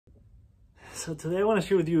So today I want to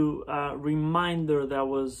share with you a reminder that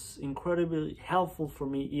was incredibly helpful for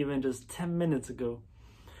me even just 10 minutes ago.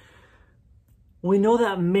 We know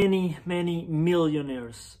that many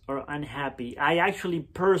millionaires are unhappy. I actually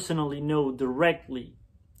personally know directly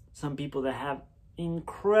some people that have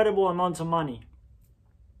incredible amounts of money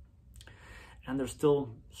and they're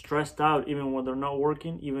still stressed out even when they're not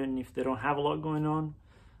working, even if they don't have a lot going on.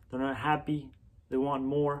 They're not happy, they want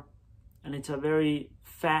more. And it's a very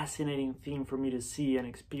fascinating thing for me to see and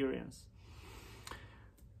experience.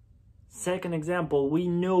 Second example, we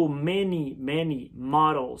know many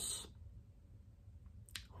models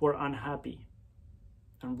who are unhappy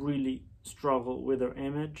and really struggle with their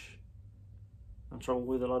image and struggle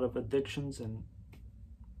with a lot of addictions and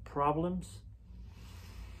problems.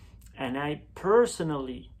 And I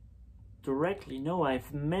personally, directly know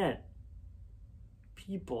I've met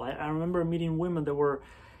people. I remember meeting women that were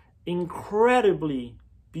incredibly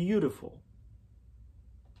beautiful,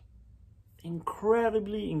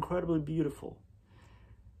 incredibly beautiful,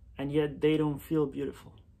 and yet they don't feel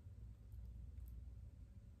beautiful.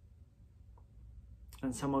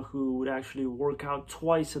 And someone who would actually work out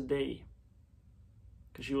twice a day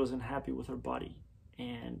because she wasn't happy with her body,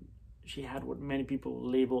 and she had what many people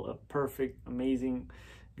label a perfect, amazing,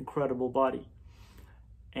 incredible body.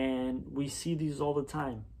 And we see these all the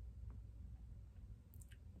time.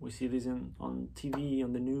 We see these on TV,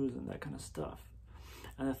 on the news, and that kind of stuff.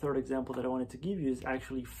 And the third example that I wanted to give you is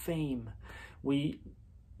actually fame.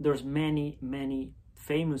 There's many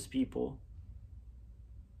famous people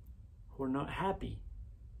who are not happy.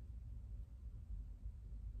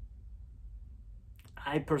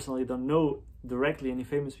 I personally don't know directly any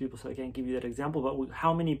famous people, so I can't give you that example, but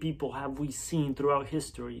how many people have we seen throughout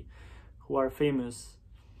history who are famous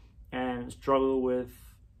and struggle with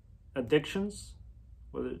addictions,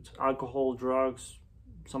 whether it's alcohol, drugs,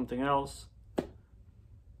 something else,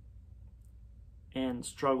 and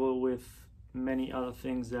struggle with many other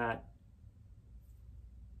things that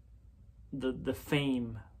the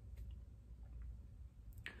fame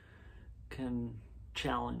can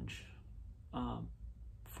challenge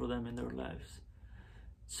for them in their lives.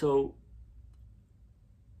 So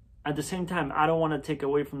at the same time, I don't want to take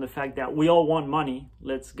away from the fact that we all want money.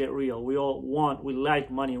 Let's get real. We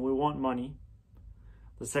like money. We want money.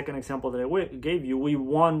 The second example that I gave you, we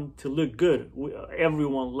want to look good.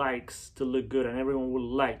 Everyone likes to look good, and everyone would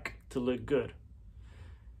like to look good.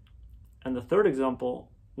 And the third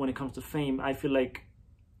example, when it comes to fame, I feel like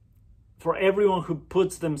for everyone who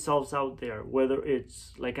puts themselves out there, whether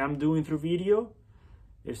it's like I'm doing through video,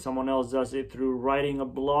 if someone else does it through writing a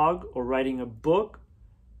blog or writing a book,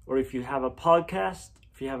 or if you have a podcast,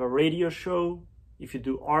 if you have a radio show, if you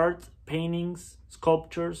do art, paintings,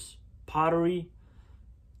 sculptures, pottery,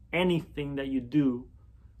 anything that you do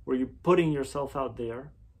where you're putting yourself out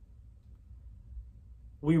there,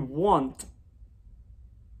 we want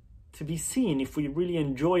to be seen. If we really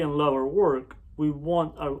enjoy and love our work, we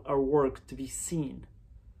want our work to be seen.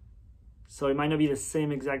 So it might not be the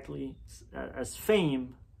same exactly as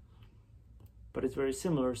fame, but it's very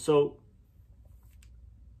similar. So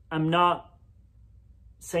I'm not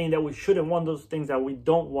saying that we shouldn't want those things, that we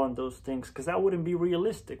don't want those things, because that wouldn't be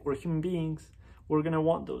realistic. We're human beings. We're going to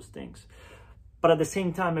want those things. But at the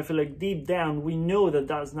same time, I feel like deep down, we know that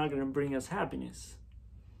that's not going to bring us happiness.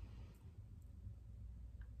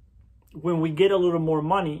 When we get a little more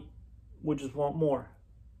money, we just want more.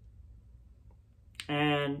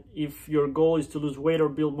 And if your goal is to lose weight or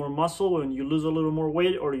build more muscle, when you lose a little more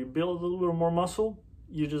weight or you build a little more muscle,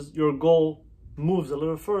 your goal moves a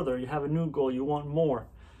little further. You have a new goal. You want more.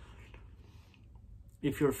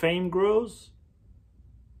 If your fame grows,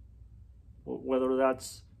 whether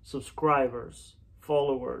that's subscribers,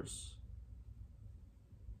 followers,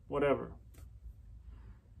 whatever,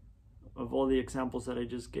 of all the examples that I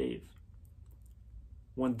just gave,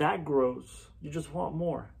 when that grows, you just want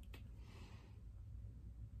more.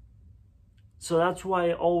 So that's why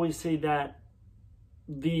I always say that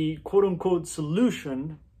the quote-unquote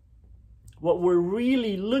solution, what we're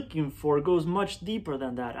really looking for, goes much deeper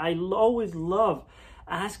than that. I always love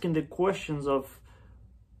asking the questions of,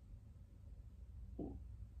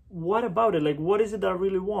 what about it? Like, what is it that I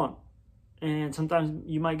really want? And sometimes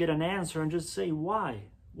you might get an answer and just say, why,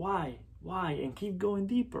 and keep going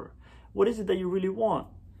deeper. What is it that you really want?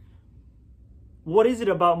 What is it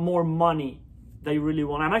about more money that you really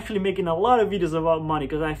want? I'm actually making a lot of videos about money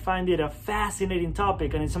because I find it a fascinating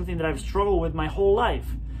topic, and it's something that I've struggled with my whole life.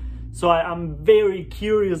 So I'm very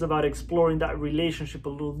curious about exploring that relationship a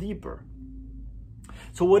little deeper.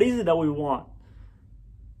 So what is it that we want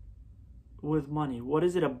with money? What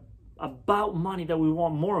is it about money that we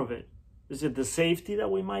want more of it? Is it the safety that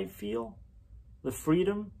we might feel? The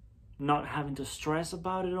freedom? Not having to stress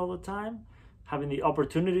about it all the time? Having the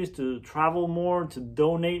opportunities to travel more, to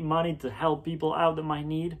donate money, to help people out that might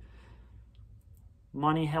need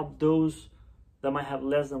money, help those that might have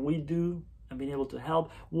less than we do, and being able to help.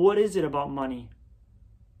 What is it about money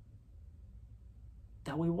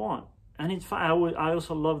that we want? And it's fine. I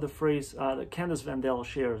also love the phrase that Candace Vandell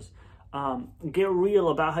shares. Get real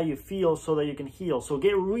about how you feel so that you can heal. So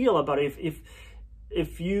get real about it.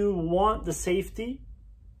 If you want the safety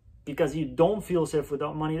because you don't feel safe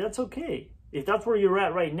without money, that's okay. If that's where you're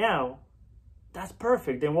at right now, that's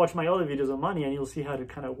perfect. Then watch my other videos on money and you'll see how to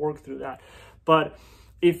kind of work through that. But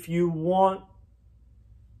if you want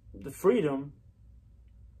the freedom,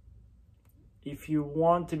 if you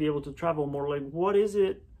want to be able to travel more, like, what is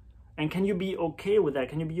it? And can you be okay with that?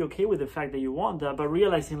 Can you be okay with the fact that you want that, but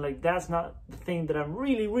realizing like that's not the thing that I'm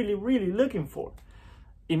really, really, really looking for?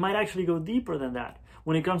 It might actually go deeper than that.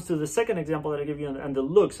 When it comes to the second example that I give you, and the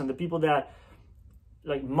looks and the people that,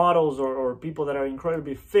 like models or people that are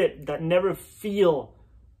incredibly fit, that never feel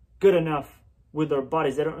good enough with their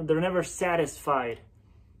bodies. They're never satisfied.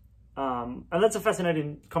 And that's a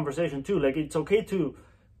fascinating conversation too. Like, it's okay to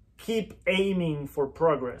keep aiming for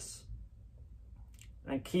progress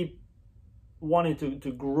and keep wanting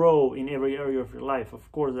to grow in every area of your life.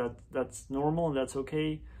 Of course, that's normal and that's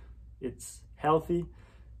okay. It's healthy.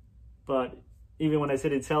 But even when I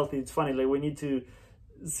said it's healthy, it's funny. Like, we need to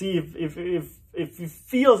see if it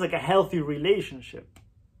feels like a healthy relationship,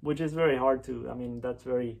 which is very hard to, I mean, that's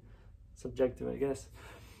very subjective, I guess.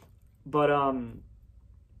 But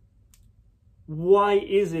why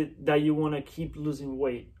is it that you want to keep losing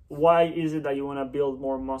weight? Why is it that you want to build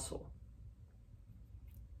more muscle?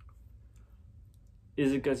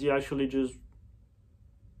 Is it because you actually just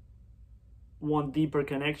want deeper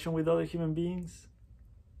connection with other human beings?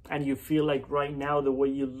 And you feel like right now, the way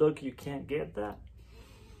you look, you can't get that?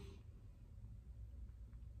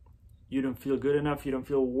 You don't feel good enough. You don't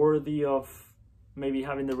feel worthy of maybe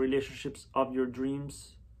having the relationships of your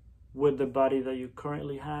dreams with the body that you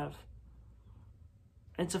currently have.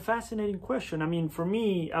 It's a fascinating question. I mean, for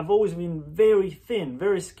me, I've always been very thin,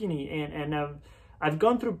 very skinny, and I've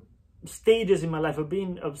gone through stages in my life of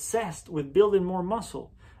being obsessed with building more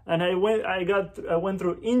muscle. And I went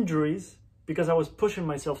through injuries because I was pushing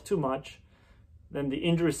myself too much. Then the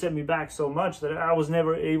injury set me back so much that I was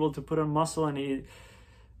never able to put on muscle, and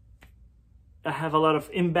I have a lot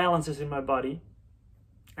of imbalances in my body.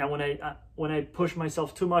 And when I push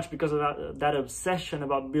myself too much because of that obsession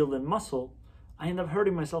about building muscle, I end up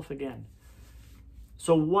hurting myself again.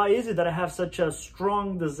 So why is it that I have such a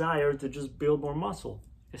strong desire to just build more muscle?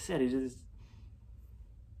 I said,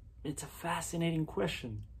 it's a fascinating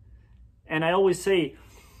question. And I always say,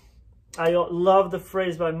 I love the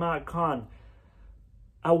phrase by Matt Kahn,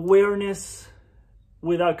 awareness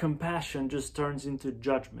without compassion just turns into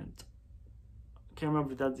judgment. I can't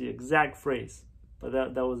remember if that's the exact phrase, but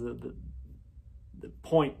that was the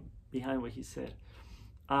point behind what he said.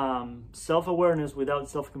 Self-awareness without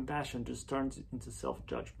self-compassion just turns into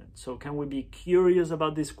self-judgment. So can we be curious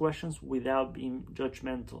about these questions without being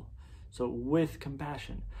judgmental? So with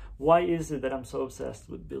compassion. Why is it that I'm so obsessed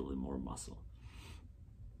with building more muscle?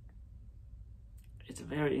 It's a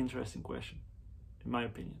very interesting question, in my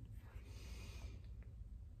opinion.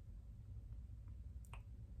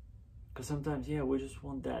 Because sometimes, yeah, we just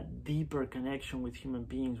want that deeper connection with human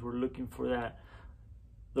beings. We're looking for that.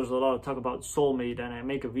 There's a lot of talk about soulmate, and I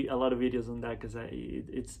make a lot of videos on that because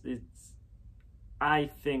I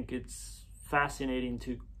think it's fascinating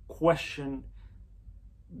to question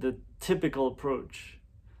the typical approach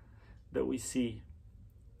that we see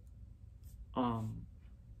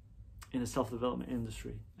in the self-development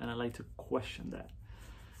industry, and I like to question that.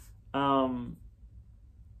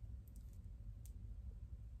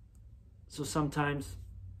 So sometimes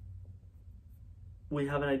we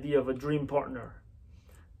have an idea of a dream partner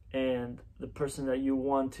and the person that you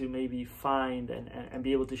want to maybe find and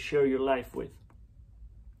be able to share your life with.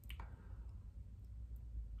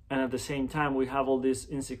 And at the same time, we have all these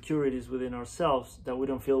insecurities within ourselves that we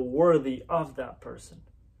don't feel worthy of that person.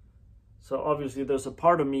 So obviously there's a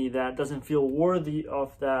part of me that doesn't feel worthy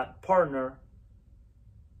of that partner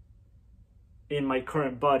in my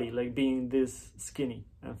current body, like being this skinny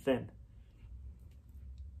and thin.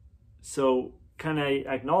 So can I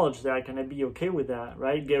acknowledge that? Can I be okay with that,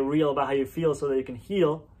 right? Get real about how you feel so that you can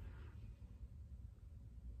heal.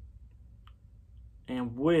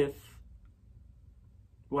 And with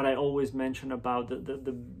what I always mention about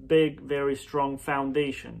the big, very strong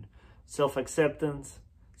foundation, self-acceptance,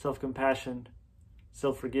 self-compassion,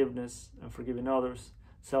 self-forgiveness, and forgiving others.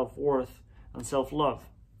 self-worth, and self-love.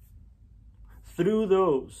 Through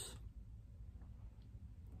those,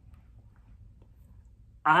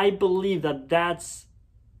 I believe that that's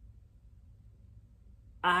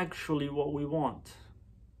actually what we want.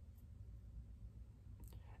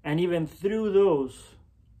 And even through those,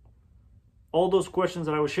 all those questions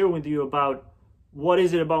that I was sharing with you about what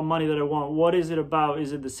is it about money that I want? What is it about?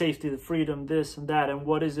 Is it the safety, the freedom, this and that? And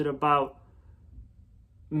what is it about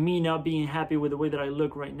me not being happy with the way that I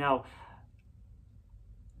look right now?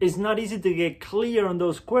 It's not easy to get clear on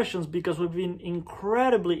those questions because we've been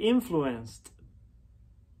incredibly influenced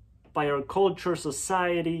by our culture,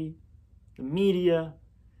 society, the media.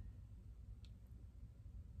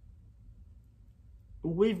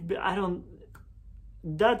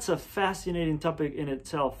 That's a fascinating topic in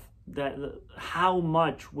itself, that how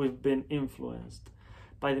much we've been influenced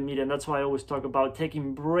by the media. And that's why I always talk about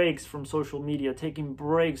taking breaks from social media, taking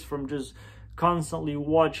breaks from just constantly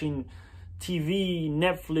watching TV,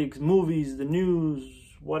 Netflix, movies, the news,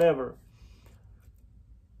 whatever.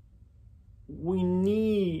 We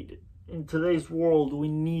need, in today's world, we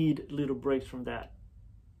need little breaks from that.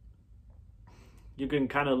 You can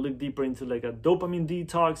kind of look deeper into like a dopamine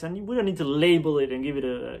detox, and we don't need to label it and give it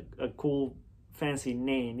a cool fancy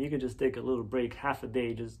name. You can just take a little break, half a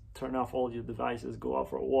day, just turn off all your devices, go out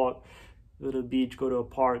for a walk, go to the beach, go to a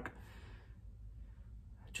park.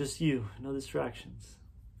 Just you, no distractions.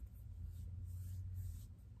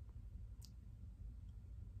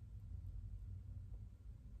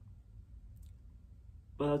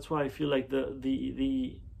 But that's why I feel like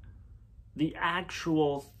the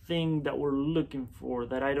actual thing that we're looking for,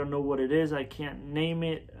 that I don't know what it is, I can't name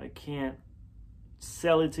it, I can't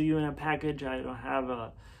sell it to you in a package, I don't have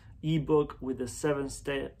a ebook with the 7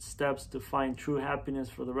 steps to find true happiness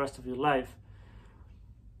for the rest of your life.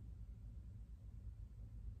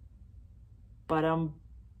 But I'm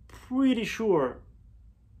pretty sure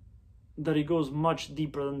that it goes much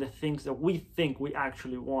deeper than the things that we think we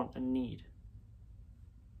actually want and need.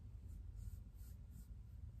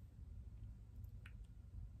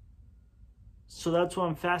 So that's why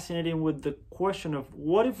I'm fascinated with the question of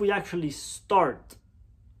what if we actually start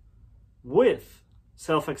with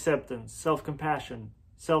self-acceptance, self-compassion,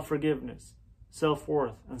 self-forgiveness,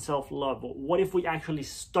 self-worth, and self-love. What if we actually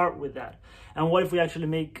start with that? And what if we actually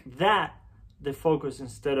make that the focus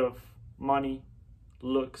instead of money,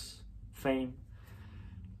 looks, fame?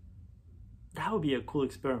 That would be a cool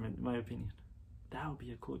experiment, in my opinion. That would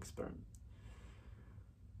be a cool experiment.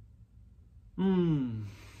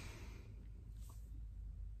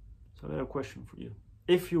 So I got a question for you.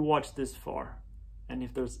 If you watched this far, and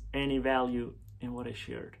if there's any value in what I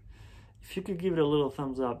shared, if you could give it a little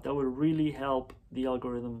thumbs up, that would really help the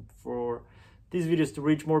algorithm for these videos to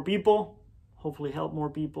reach more people, hopefully help more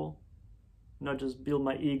people, not just build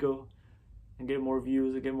my ego and get more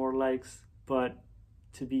views and get more likes, but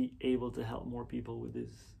to be able to help more people with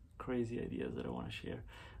these crazy ideas that I want to share.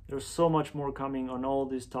 There's so much more coming on all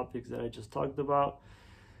these topics that I just talked about.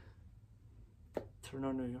 Turn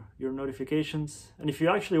on your notifications. And if you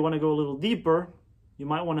actually want to go a little deeper, you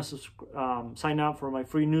might want to sign up for my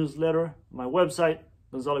free newsletter, my website,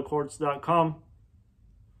 gonzalocorts.com.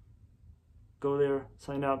 Go there,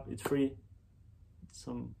 sign up, it's free.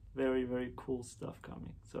 Some very, very cool stuff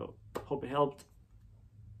coming. So hope it helped.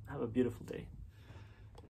 Have a beautiful day.